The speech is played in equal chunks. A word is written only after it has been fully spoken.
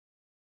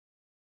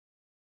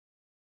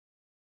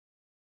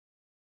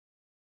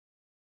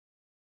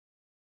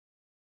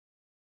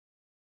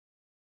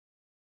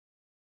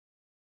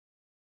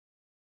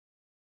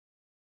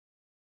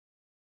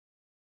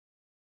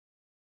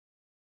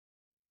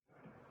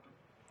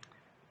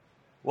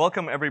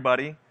Welcome,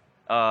 everybody.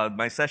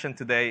 My session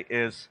today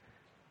is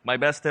my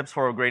best tips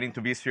for upgrading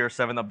to vSphere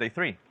 7 Update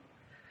 3.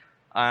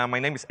 My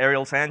name is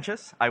Ariel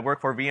Sanchez. I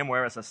work for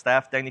VMware as a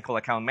staff technical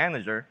account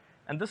manager,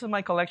 and this is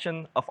my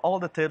collection of all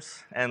the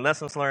tips and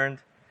lessons learned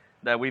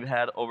that we've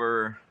had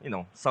over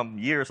some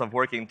years of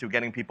working to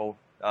getting people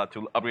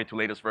to upgrade to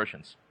latest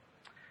versions.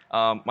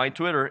 My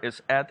Twitter is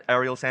at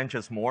Ariel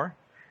Sanchez Mora.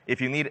 If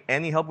you need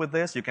any help with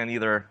this, you can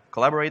either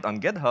collaborate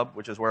on GitHub,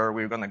 which is where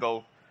we're going to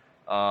go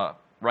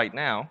right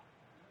now,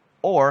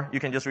 or you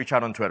can just reach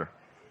out on Twitter.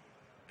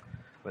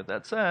 With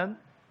that said,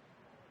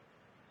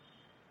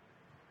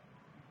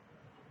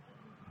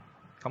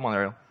 come on,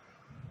 Ariel.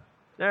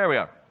 There we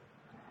are.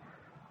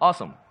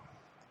 Awesome.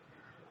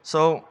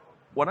 So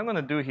what I'm going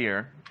to do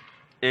here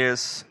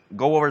is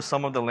go over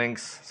some of the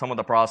links, some of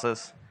the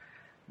process.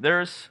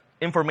 There's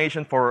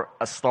information for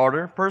a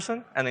starter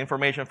person and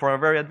information for a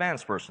very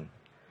advanced person.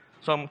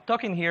 So I'm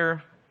talking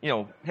here,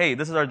 hey,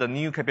 these are the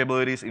new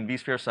capabilities in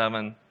vSphere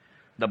 7,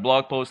 the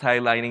blog post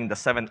highlighting the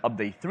 7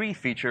 Update 3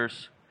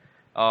 features.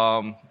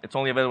 It's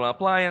only available on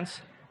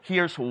appliance.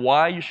 Here's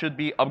why you should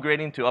be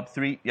upgrading to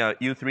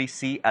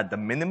U3C at the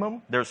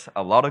minimum. There's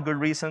a lot of good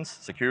reasons,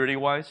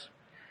 security-wise.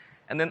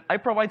 And then I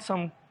provide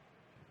some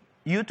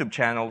YouTube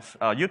channels,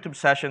 YouTube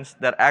sessions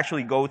that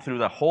actually go through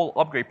the whole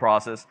upgrade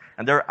process,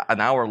 and they're an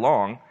hour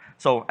long.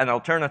 So an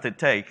alternative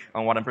take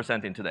on what I'm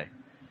presenting today.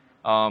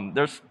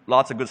 There's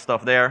lots of good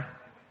stuff there.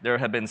 There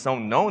have been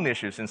some known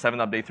issues in 7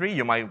 Update 3.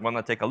 You might want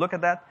to take a look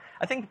at that.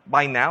 I think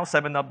by now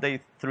 7 Update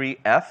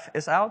 3F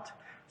is out.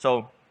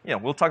 So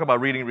we'll talk about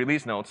reading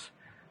release notes.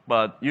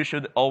 But you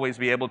should always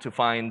be able to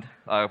find,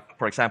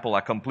 for example,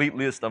 a complete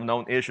list of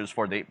known issues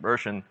for the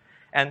version.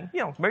 And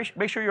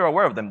make sure you're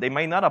aware of them. They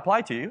may not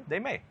apply to you. They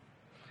may.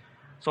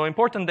 So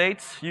important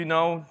dates,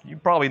 you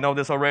probably know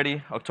this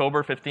already.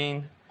 October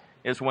 15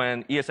 is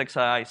when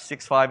ESXi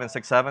 6.5 and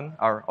 6.7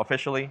 are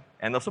officially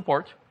end of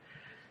support.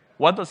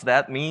 What does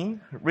that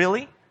mean,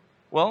 really?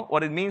 Well,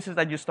 what it means is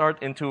that you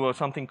start into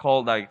something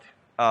called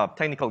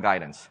technical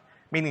guidance,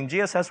 meaning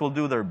GSS will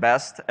do their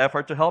best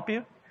effort to help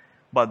you,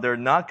 but they're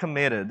not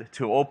committed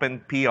to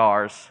open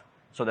PRs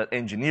so that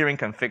engineering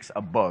can fix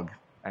a bug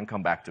and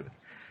come back to it.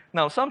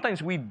 Now,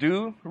 sometimes we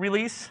do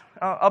release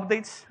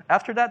updates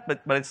after that,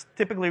 but it's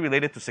typically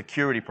related to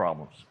security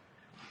problems.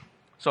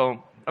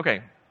 So,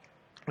 okay,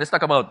 let's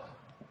talk about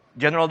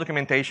general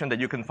documentation that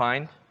you can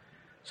find.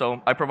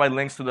 So I provide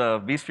links to the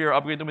vSphere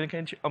upgrade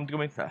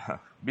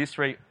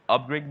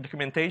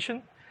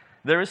documentation.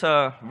 There is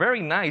a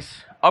very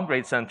nice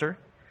upgrade center.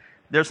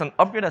 There's an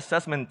upgrade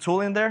assessment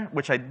tool in there,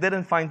 which I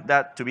didn't find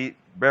that to be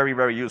very,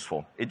 very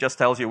useful. It just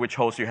tells you which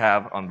hosts you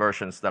have on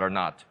versions that are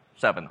not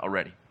 7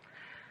 already.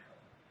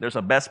 There's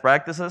a best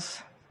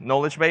practices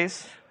knowledge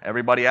base.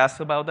 Everybody asks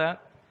about that.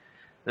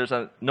 There's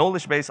a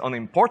knowledge base on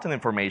important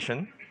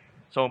information.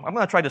 So I'm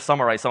going to try to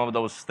summarize some of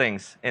those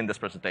things in this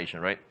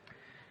presentation, right?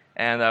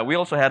 And we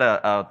also had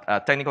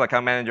a technical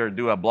account manager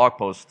do a blog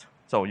post,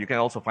 so you can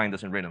also find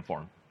this in written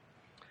form.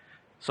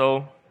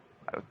 So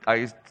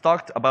I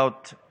talked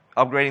about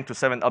upgrading to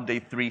 7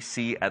 Update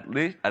 3C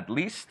at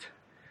least.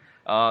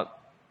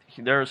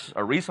 There's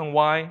a reason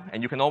why,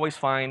 and you can always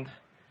find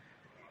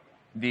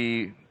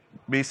the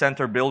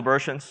vCenter build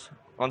versions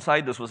on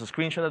site. This was a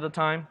screenshot at the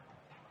time.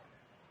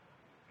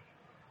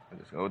 I'll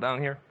just go down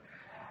here.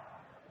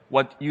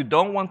 What you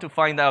don't want to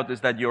find out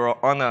is that you're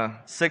on a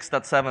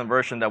 6.7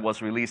 version that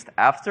was released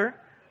after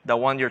the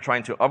one you're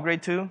trying to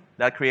upgrade to.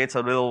 That creates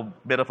a little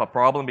bit of a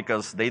problem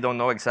because they don't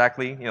know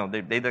exactly,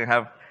 they don't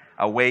have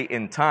a way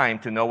in time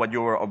to know what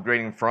you were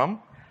upgrading from.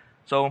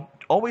 So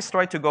always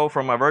try to go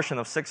from a version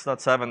of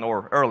 6.7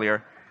 or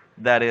earlier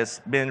that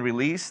has been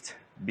released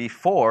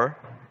before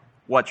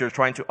what you're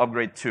trying to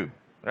upgrade to.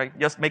 Right?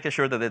 Just making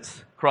sure that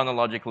it's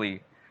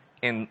chronologically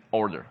in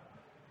order.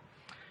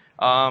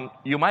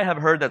 You might have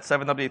heard that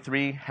 7 Update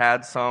 3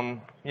 had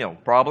some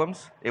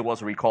problems. It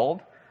was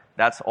recalled.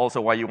 That's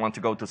also why you want to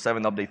go to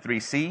 7 Update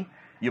 3C.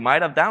 You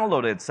might have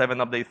downloaded 7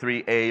 Update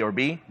 3A or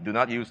B. Do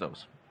not use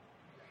those.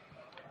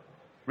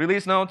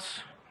 Release notes,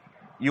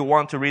 you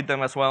want to read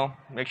them as well.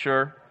 Make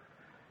sure.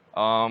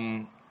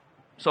 So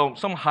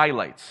some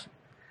highlights.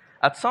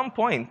 At some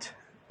point,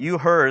 you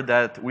heard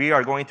that we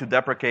are going to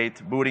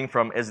deprecate booting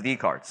from SD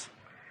cards.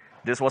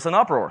 This was an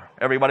uproar.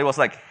 Everybody was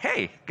like,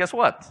 hey, guess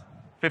what?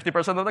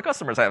 50% of the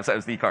customers have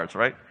SD cards,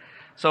 right?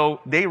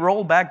 So they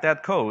roll back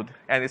that code,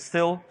 and it's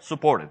still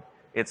supported.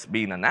 It's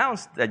being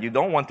announced that you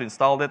don't want to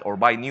install it or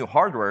buy new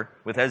hardware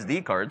with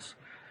SD cards,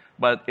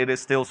 but it is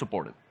still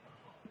supported.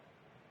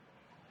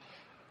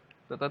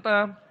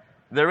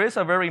 There is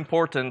a very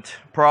important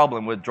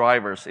problem with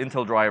drivers,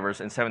 Intel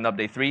drivers in 7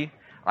 Update 3.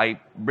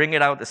 I bring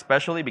it out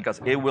especially because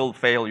it will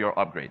fail your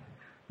upgrade.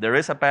 There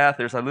is a path.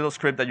 There's a little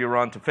script that you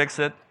run to fix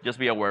it. Just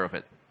be aware of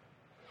it.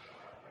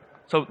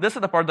 So this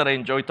is the part that I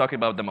enjoy talking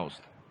about the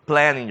most,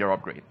 planning your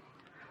upgrade.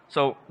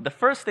 So the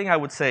first thing I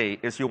would say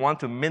is you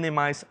want to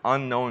minimize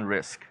unknown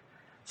risk.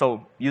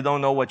 So you don't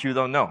know what you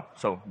don't know.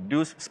 So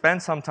do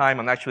spend some time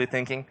on actually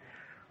thinking,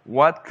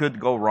 what could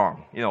go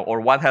wrong,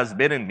 or what has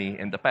bitten me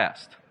in the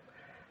past.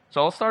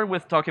 So I'll start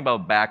with talking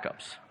about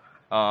backups.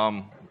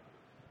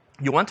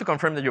 You want to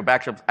confirm that your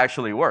backups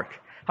actually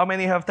work. How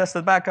many have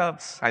tested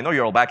backups? I know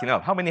you're all backing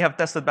up. How many have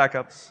tested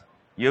backups?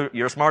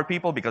 You're smart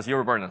people because you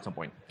were burned at some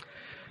point.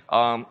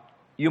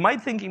 You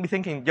might be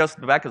thinking just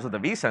the backups of the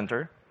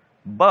vCenter,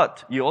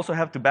 but you also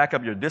have to back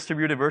up your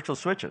distributed virtual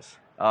switches.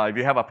 If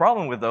you have a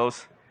problem with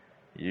those,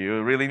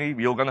 you're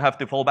going to have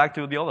to fall back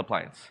to the old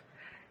appliance.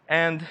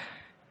 And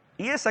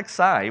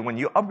ESXi, when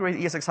you upgrade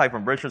ESXi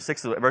from version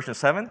 6 to version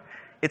 7,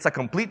 it's a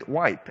complete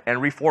wipe and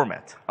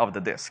reformat of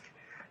the disk.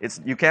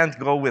 You can't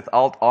go with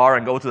Alt-R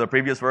and go to the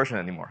previous version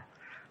anymore.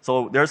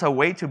 So there's a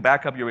way to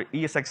back up your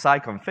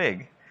ESXi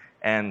config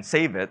and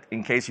save it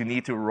in case you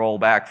need to roll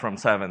back from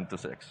 7 to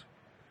 6.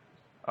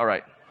 All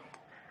right.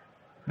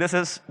 This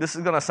is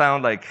going to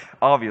sound like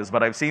obvious,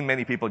 but I've seen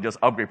many people just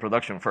upgrade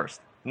production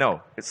first.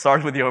 No, it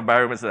starts with your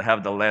environments that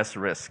have the less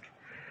risk.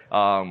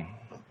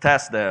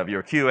 Test dev,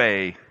 your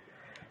QA,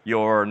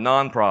 your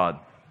non-prod.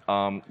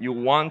 You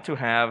want to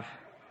have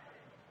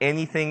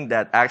anything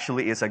that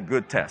actually is a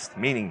good test,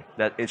 meaning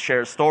that it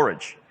shares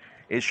storage.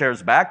 It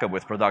shares backup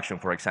with production,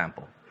 for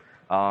example.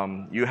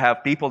 You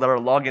have people that are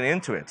logging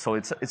into it, so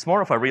it's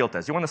more of a real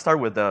test. You want to start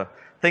with the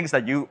things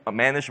that you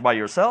manage by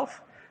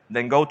yourself,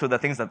 then go to the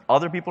things that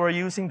other people are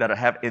using that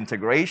have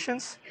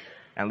integrations,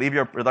 and leave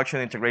your production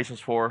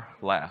integrations for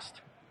last.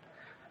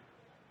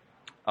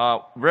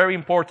 Very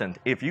important,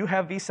 if you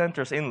have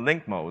vCenters in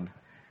link mode,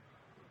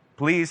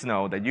 please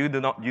know that you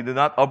do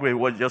not upgrade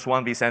with just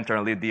one vCenter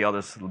and leave the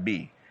others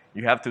be.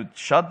 You have to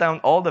shut down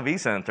all the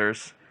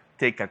vCenters,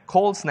 take a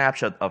cold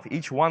snapshot of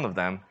each one of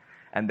them,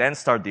 and then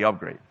start the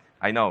upgrade.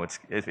 I know,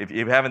 if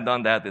you haven't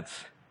done that,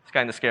 it's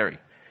kind of scary.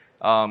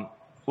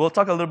 We'll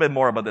talk a little bit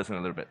more about this in a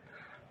little bit.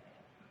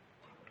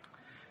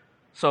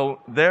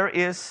 So there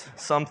is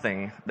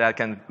something that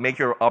can make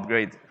your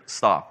upgrade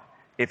stop.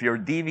 If your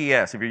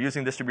DVS, if you're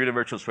using distributed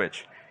virtual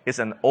switch, is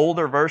an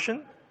older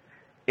version,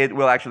 it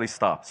will actually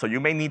stop. So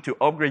you may need to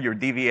upgrade your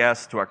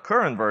DVS to a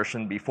current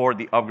version before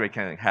the upgrade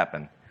can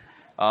happen.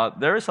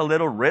 There is a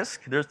little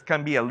risk. There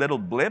can be a little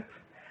blip.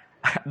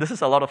 This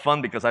is a lot of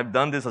fun because I've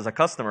done this as a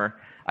customer.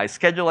 I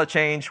schedule a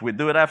change. We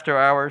do it after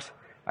hours.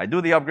 I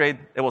do the upgrade.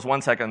 It was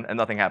 1 second and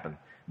nothing happened.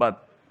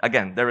 But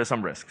again, there is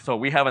some risk. So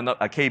we have a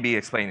KB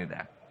explaining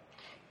that.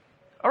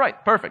 All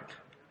right, perfect.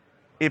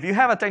 If you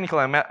have a technical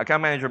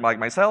account manager like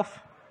myself,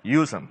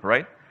 use them,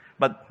 right?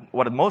 But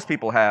what most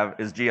people have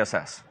is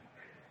GSS.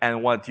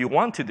 And what you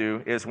want to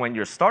do is when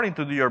you're starting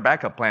to do your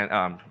backup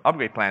plan,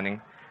 upgrade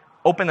planning,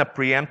 open a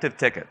preemptive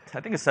ticket.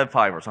 I think it's step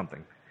 5 or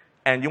something.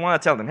 And you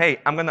want to tell them, hey,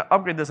 I'm going to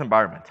upgrade this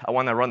environment. I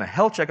want to run a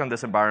health check on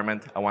this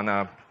environment. I want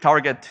to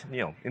target,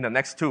 in the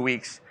next 2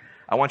 weeks.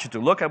 I want you to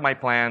look at my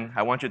plan.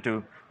 I want you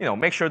to,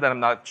 make sure that I'm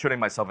not shooting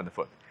myself in the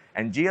foot.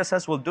 And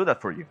GSS will do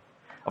that for you.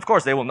 Of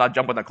course, they will not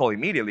jump on the call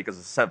immediately because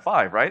it's step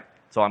 5, right?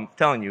 So I'm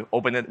telling you,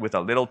 open it with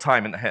a little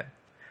time in the head.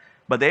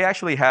 But they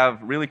actually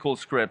have really cool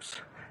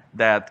scripts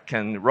that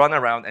can run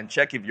around and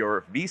check if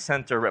your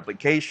vCenter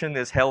replication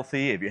is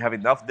healthy, if you have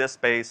enough disk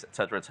space, et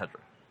cetera, et cetera.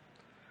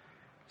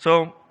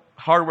 So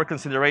hardware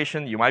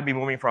consideration, you might be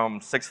moving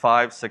from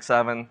 6.5,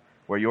 6.7,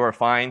 where you are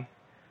fine.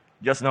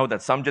 Just know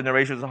that some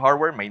generations of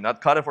hardware may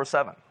not cut it for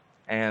 7.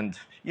 And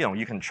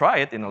you can try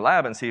it in a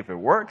lab and see if it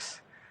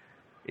works.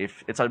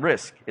 If it's a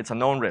risk, it's a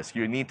known risk.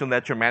 You need to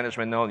let your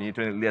management know, you need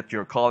to let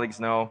your colleagues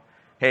know,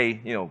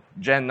 hey,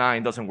 Gen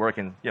 9 doesn't work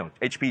in,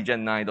 HP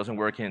Gen 9 doesn't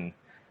work in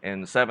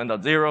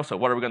 7.0, so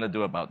what are we going to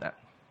do about that?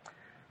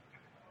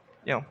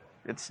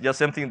 It's just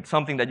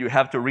something that you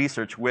have to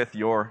research with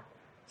your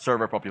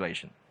server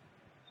population.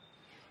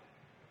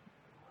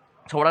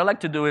 So what I like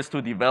to do is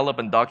to develop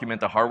and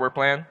document a hardware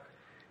plan.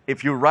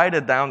 If you write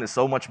it down, it's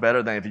so much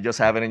better than if you just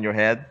have it in your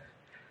head.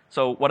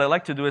 So what I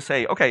like to do is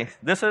say, okay,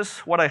 this is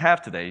what I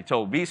have today.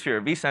 So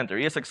vSphere,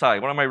 vCenter, ESXi,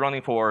 what am I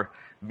running for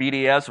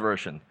VDS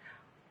version?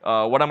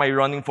 What am I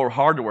running for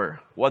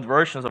hardware? What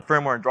versions of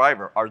firmware and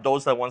driver are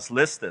those that once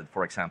listed,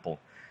 for example,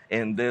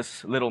 in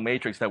this little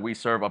matrix that we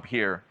serve up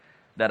here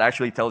that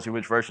actually tells you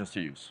which versions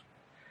to use?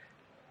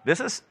 This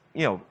is,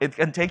 it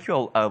can take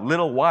you a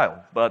little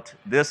while, but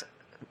this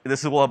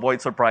will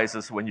avoid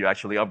surprises when you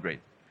actually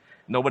upgrade.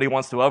 Nobody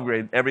wants to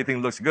upgrade,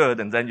 everything looks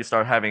good, and then you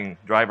start having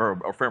driver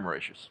or firmware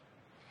issues.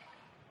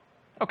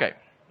 Okay.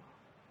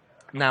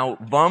 Now,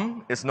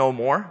 VUM is no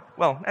more.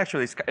 Well,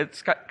 actually,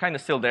 it's kind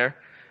of still there.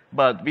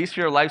 But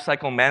vSphere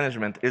Lifecycle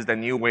Management is the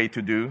new way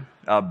to do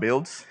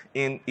builds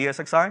in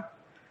ESXi.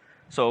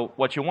 So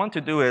what you want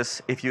to do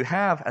is, if you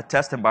have a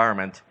test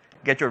environment,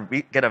 get a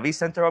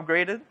vCenter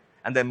upgraded,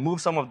 and then move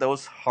some of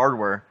those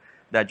hardware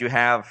that you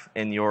have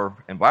in your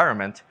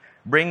environment,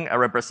 bring a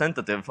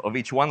representative of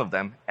each one of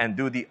them, and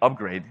do the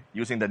upgrade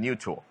using the new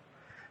tool.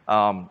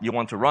 You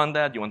want to run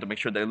that. You want to make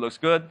sure that it looks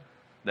good,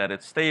 that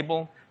it's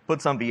stable.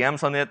 Put some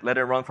VMs on it. Let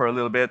it run for a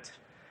little bit.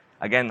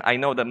 Again, I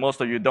know that most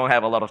of you don't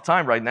have a lot of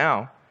time right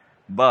now,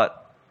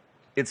 but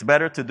it's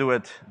better to do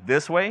it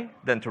this way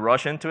than to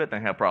rush into it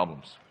and have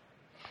problems.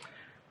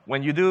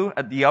 When you do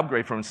the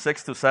upgrade from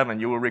 6 to 7,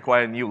 you will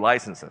require new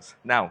licenses.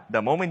 Now,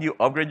 the moment you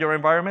upgrade your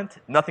environment,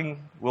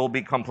 nothing will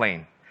be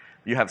complained.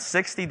 You have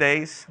 60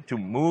 days to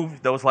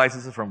move those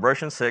licenses from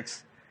version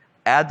 6,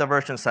 add the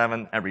version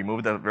 7, and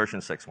remove the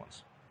version 6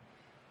 ones.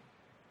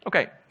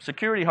 Okay,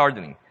 security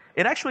hardening.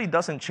 It actually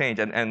doesn't change,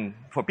 and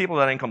for people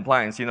that are in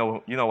compliance, you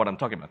know what I'm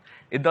talking about.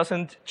 It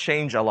doesn't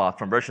change a lot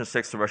from version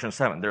 6 to version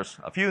 7. There's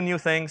a few new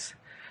things,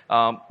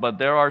 but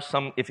there are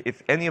some,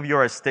 if any of you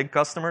are STIG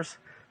customers,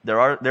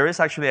 there is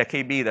actually a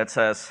KB that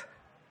says,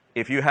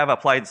 if you have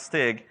applied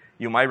STIG,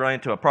 you might run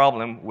into a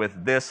problem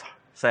with this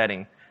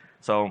setting.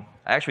 So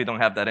I actually don't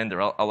have that in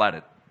there. I'll add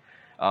it.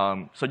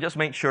 So just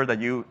make sure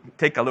that you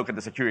take a look at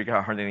the security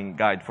hardening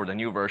guide for the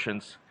new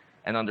versions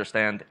and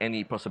understand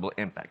any possible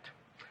impact.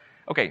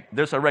 Okay,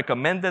 there's a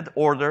recommended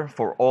order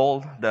for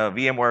all the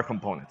VMware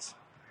components.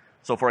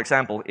 So for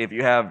example, if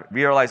you have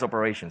vRealize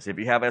operations, if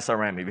you have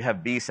SRM, if you have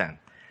vSAN,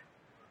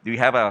 do you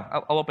have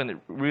a, I'll open it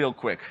real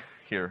quick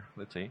here.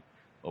 Let's see,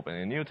 open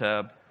a new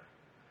tab.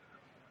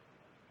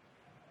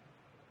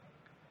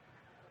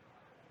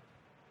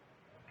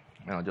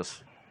 And I'll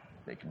just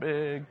make it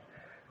big.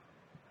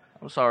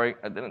 I'm sorry,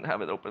 I didn't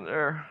have it open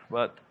there,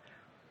 but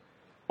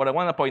what I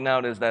want to point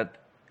out is that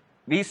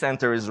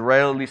vCenter is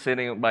rarely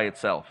sitting by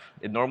itself.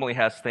 It normally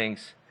has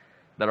things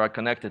that are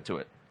connected to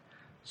it.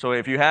 So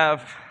if you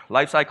have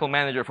Lifecycle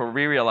Manager for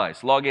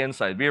vRealize, Log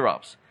Insight,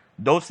 VROPS,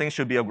 those things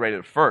should be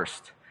upgraded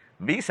first.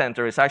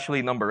 vCenter is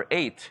actually number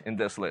 8 in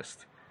this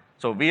list.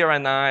 So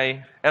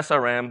VRNI,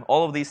 SRM,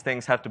 all of these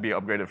things have to be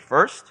upgraded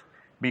first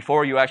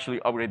before you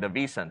actually upgrade the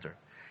vCenter.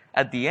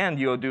 At the end,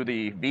 you'll do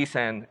the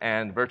vSAN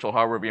and virtual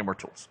hardware VMware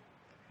tools.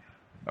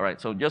 All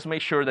right, so just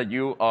make sure that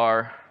you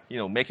are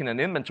making an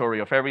inventory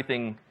of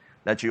everything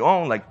that you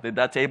own, like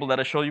that table that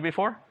I showed you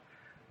before.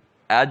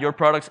 Add your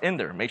products in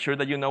there. Make sure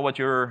that you know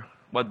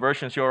what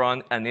versions you're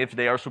on and if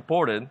they are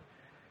supported.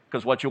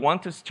 Because what you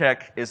want to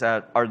check is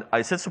that,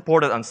 is it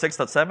supported on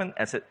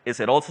 6.7? Is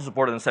it also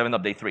supported on 7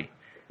 Update 3?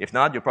 If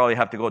not, you probably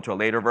have to go to a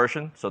later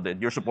version so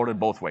that you're supported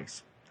both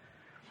ways.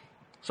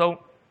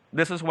 So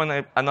this is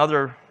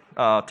another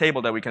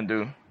table that we can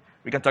do.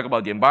 We can talk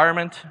about the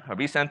environment, a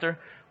vCenter.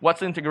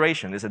 What's the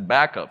integration? Is it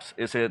backups?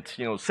 Is it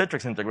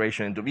Citrix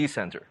integration into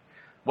vCenter?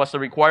 What's the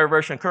required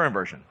version, current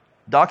version?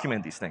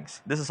 Document these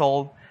things. This is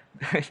all,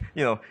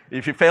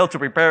 if you fail to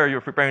prepare, you're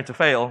preparing to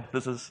fail.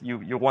 This is,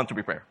 you want to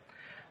prepare.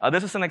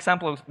 This is an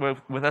example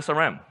with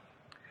SRM.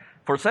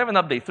 For 7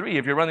 Update 3,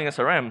 if you're running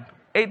SRM,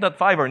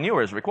 8.5 or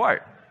newer is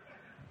required.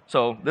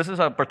 So this is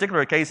a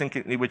particular case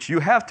in which you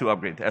have to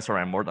upgrade to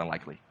SRM more than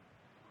likely.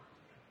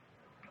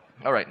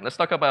 All right, let's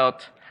talk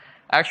about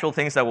actual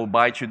things that will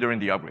bite you during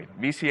the upgrade.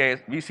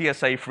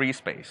 VCSA free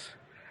space.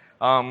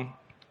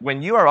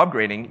 When you are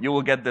upgrading, you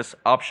will get this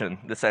option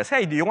that says,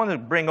 hey, do you want to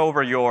bring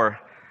over your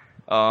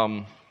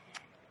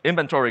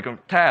inventory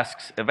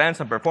tasks, events,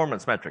 and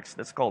performance metrics?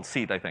 That's called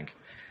seed, I think.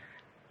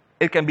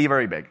 It can be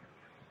very big.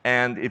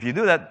 And if you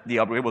do that, the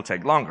upgrade will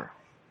take longer.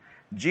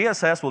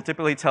 GSS will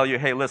typically tell you,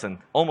 hey, listen,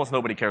 almost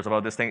nobody cares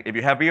about this thing. If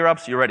you have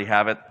VROPS, you already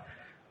have it.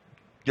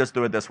 Just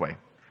do it this way.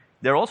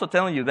 They're also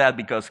telling you that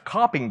because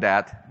copying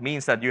that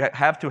means that you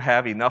have to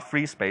have enough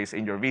free space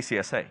in your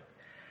VCSA.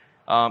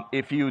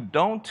 If you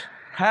don't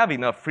have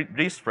enough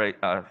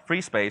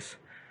free space,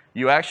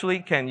 you actually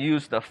can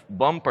use the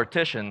bum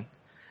partition,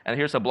 and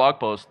here's a blog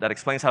post that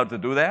explains how to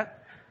do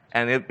that,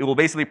 and it will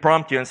basically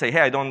prompt you and say,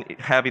 hey, I don't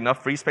have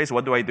enough free space,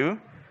 what do I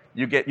do?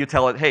 You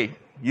tell it, hey,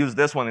 use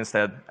this one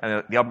instead,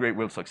 and the upgrade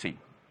will succeed.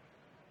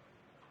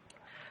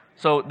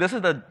 So this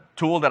is the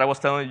tool that I was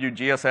telling you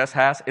GSS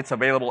has. It's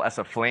available as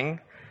a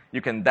fling. You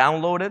can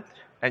download it,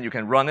 and you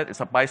can run it. It's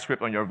a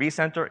PyScript on your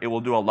vCenter. It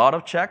will do a lot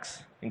of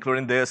checks,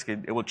 including disk.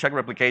 It will check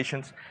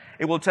replications.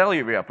 It will tell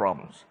you if you have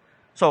problems.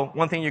 So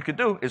one thing you could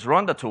do is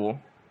run the tool,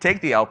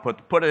 take the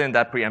output, put it in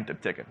that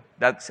preemptive ticket.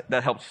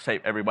 That helps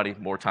save everybody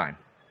more time.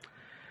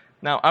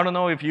 Now, I don't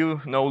know if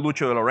you know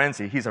Lucio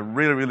Lorenzi. He's a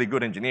really, really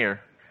good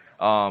engineer,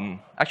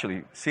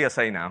 actually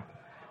CSA now.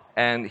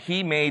 And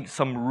he made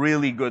some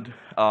really good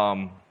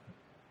blog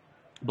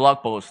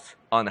posts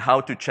on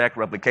how to check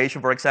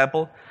replication, for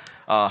example,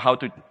 how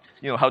to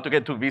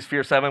get to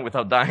vSphere 7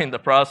 without dying in the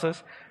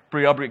process,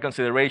 pre-upgrade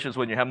considerations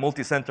when you have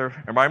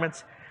multi-center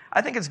environments.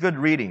 I think it's good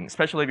reading,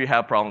 especially if you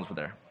have problems with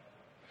there.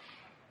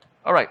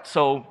 All right,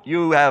 so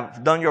you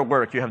have done your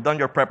work, you have done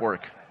your prep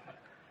work.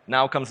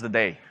 Now comes the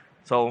day.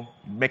 So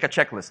make a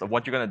checklist of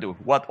what you're going to do,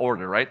 what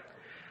order, right?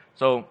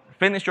 So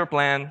finish your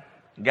plan,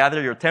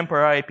 gather your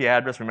temporary IP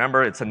address.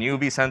 Remember, it's a new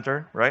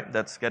vCenter, right,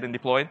 that's getting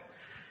deployed.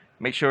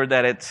 Make sure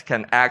that it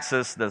can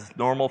access the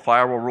normal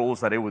firewall rules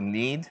that it would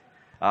need.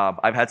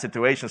 I've had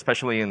situations,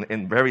 especially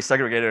in very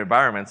segregated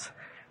environments,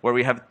 where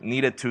we have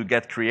needed to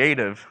get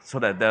creative so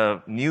that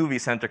the new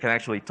vCenter can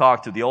actually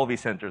talk to the old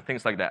vCenter,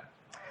 things like that.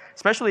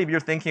 Especially if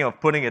you're thinking of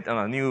putting it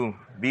on a new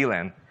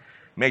VLAN,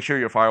 make sure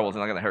your firewall is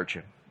not going to hurt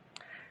you.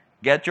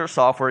 Get your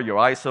software, your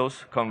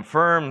ISOs,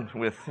 confirm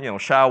with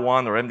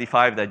SHA-1 or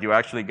MD5 that you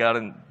actually got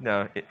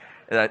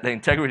the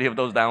integrity of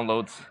those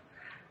downloads.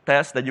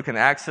 Test that you can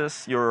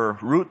access your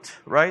root,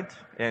 right,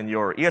 and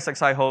your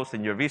ESXi host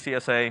and your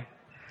VCSA.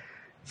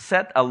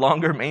 Set a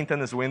longer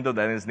maintenance window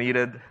than is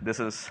needed. This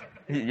is,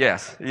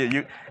 yes,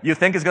 you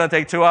think it's going to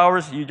take 2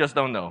 hours, you just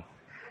don't know.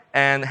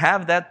 and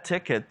have that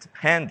ticket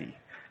handy.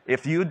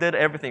 If you did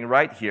everything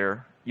right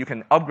here, you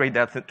can upgrade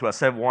that to a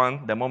Sev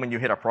 1 the moment you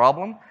hit a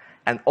problem,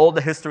 and all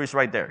the history is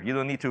right there. You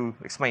don't need to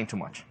explain too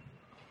much.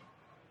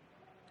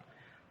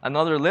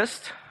 Another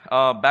list,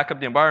 back up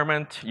the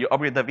environment, you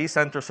upgrade the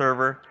vCenter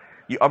server,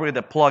 you upgrade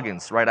the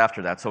plugins right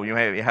after that. So you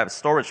have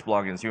storage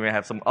plugins, you may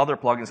have some other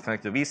plugins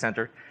connected to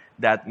vCenter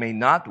that may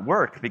not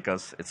work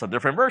because it's a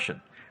different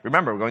version.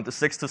 Remember, we're going to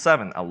 6 to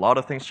 7. A lot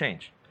of things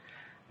change.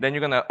 Then you're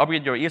going to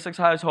upgrade your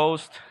ESXi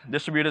host,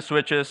 distributed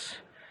switches,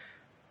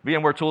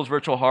 VMware tools,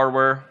 virtual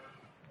hardware,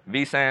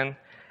 vSAN,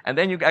 and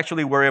then you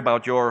actually worry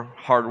about your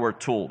hardware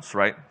tools,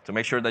 right? To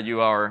make sure that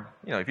you are,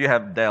 if you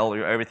have Dell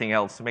or everything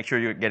else, to make sure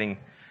you're getting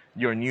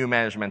your new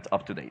management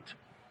up to date.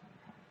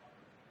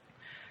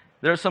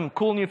 There are some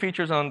cool new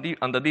features on the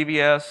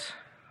DVS.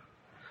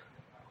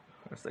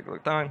 Let's take a look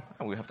at time.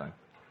 Oh, we have time.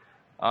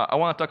 I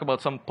want to talk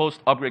about some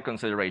post-upgrade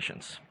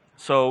considerations.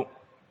 So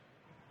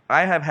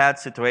I have had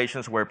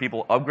situations where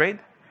people upgrade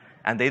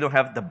and they don't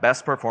have the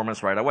best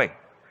performance right away.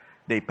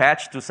 They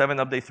patch to 7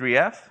 Update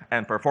 3F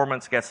and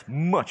performance gets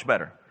much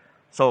better.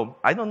 So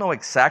I don't know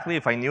exactly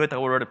if I knew it, I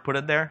would already put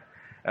it there,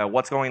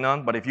 what's going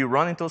on. But if you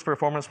run into those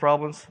performance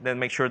problems, then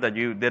make sure that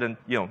you didn't,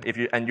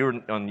 and you're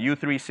on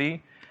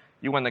U3C,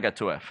 you want to get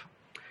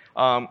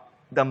 2F.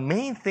 The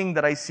main thing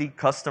that I see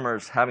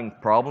customers having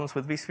problems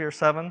with vSphere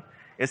 7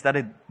 is that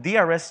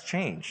DRS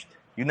changed.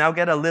 You now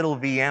get a little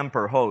VM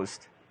per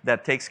host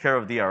that takes care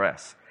of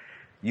DRS.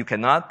 You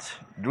cannot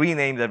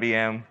rename the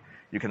VM.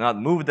 You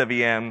cannot move the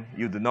VM.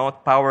 You do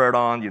not power it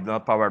on. You do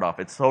not power it off.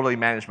 It's totally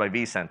managed by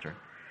vCenter.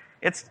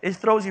 It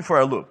throws you for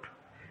a loop.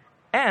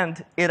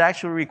 And it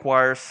actually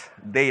requires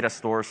data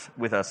stores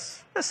with a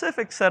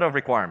specific set of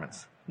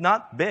requirements.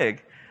 Not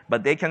big,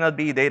 but they cannot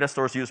be data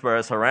stores used by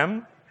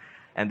SRM,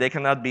 and they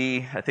cannot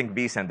be, I think,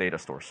 vSAN data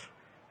stores.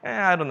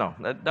 I don't know.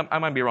 I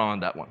might be wrong on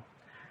that one.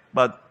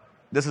 But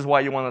this is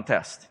why you want to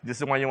test. This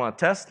is why you want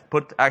to test.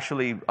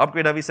 Actually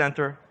upgrade a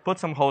vCenter, put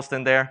some host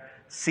in there,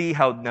 see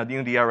how the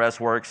new DRS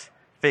works,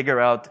 figure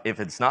out if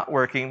it's not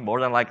working. More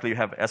than likely you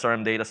have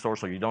SRM data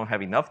stores, or you don't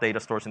have enough data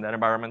stores in that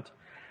environment.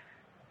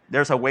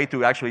 There's a way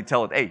to actually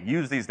tell it, hey,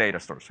 use these data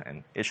stores,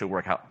 and it should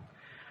work out.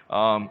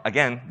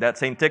 Again, that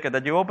same ticket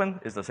that you open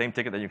is the same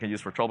ticket that you can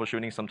use for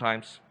troubleshooting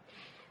sometimes.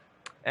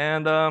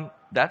 And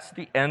that's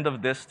the end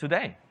of this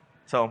today.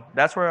 So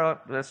that's where,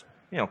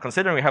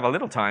 considering we have a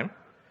little time,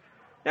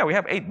 yeah, we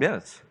have 8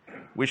 minutes.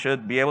 We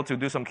should be able to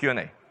do some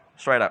Q&A.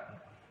 Straight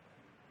up.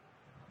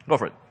 Go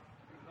for it.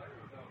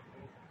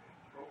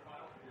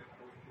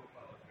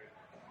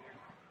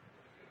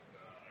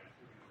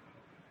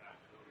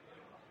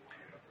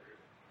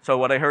 So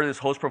what I heard is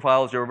host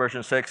profile 0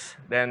 version 6.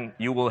 Then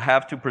you will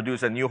have to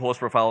produce a new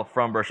host profile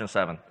from version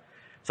 7.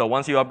 So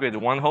once you upgrade to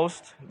one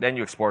host, then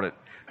you export it.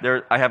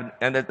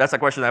 And that's a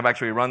question I've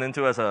actually run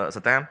into as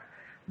a TAM.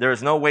 There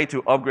is no way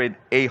to upgrade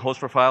a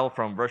host profile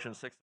from version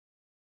 6.